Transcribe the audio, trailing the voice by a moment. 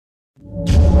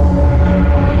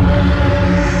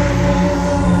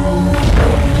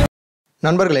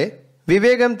நண்பர்களே,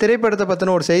 விவேகம் திரைப்படத்தை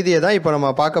பற்றின ஒரு செய்தியை தான் இப்போ நம்ம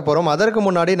பார்க்க போகிறோம். அதற்கு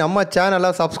முன்னாடி நம்ம சேனலை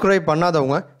சப்ஸ்கிரைப்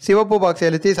பண்ணாதவங்க சிவப்பு பாக்ஸ்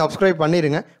அழுத்தி சப்ஸ்கிரைப்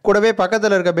பண்ணிடுங்க. கூடவே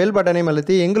பக்கத்தில் இருக்க பெல் பட்டனையும்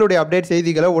அழுத்தி எங்களுடைய அப்டேட்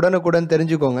செய்திகளை உடனுக்குடன்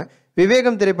தெரிஞ்சுக்கோங்க.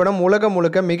 விவேகம் திரைப்படம் உலகம்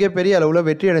முழுக்க மிகப்பெரிய அளவில்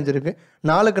வெற்றி அடைஞ்சிருக்கு.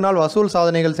 நாளுக்கு நாள் வசூல்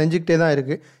சாதனைகள் செஞ்சுக்கிட்டே தான்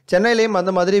இருக்குது. சென்னையிலையும்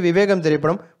அந்த மாதிரி விவேகம்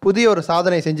திரைப்படம் புதிய ஒரு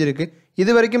சாதனை செஞ்சுருக்கு.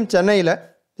 இது வரைக்கும் சென்னையில்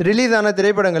ரிலீஸ் ஆன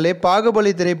திரைப்படங்களே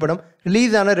பாகுபலி திரைப்படம்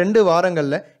ரிலீஸ் ஆன 2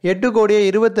 வாரங்களில்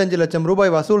 8,25,00,000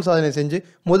 ரூபாய் வசூல் சாதனை செஞ்சு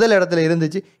முதல் இடத்துல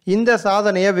இருந்துச்சு. இந்த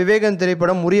சாதனையை விவேகம்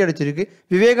திரைப்படம் முறியடிச்சிருக்கு.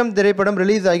 விவேகம் திரைப்படம்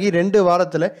ரிலீஸ் ஆகி 2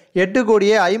 வாரத்தில்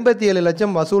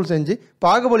 8,57,00,000 வசூல் செஞ்சு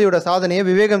பாகுபலியோட சாதனையை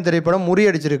விவேகம் திரைப்படம்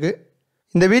முறியடிச்சிருக்கு.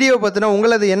 இந்த வீடியோ பற்றின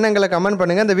உங்களது எண்ணங்களை கமெண்ட்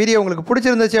பண்ணுங்கள். இந்த வீடியோ உங்களுக்கு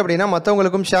பிடிச்சிருந்துச்சு அப்படின்னா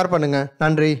மற்றவங்களுக்கும் ஷேர் பண்ணுங்கள்.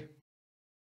 நன்றி.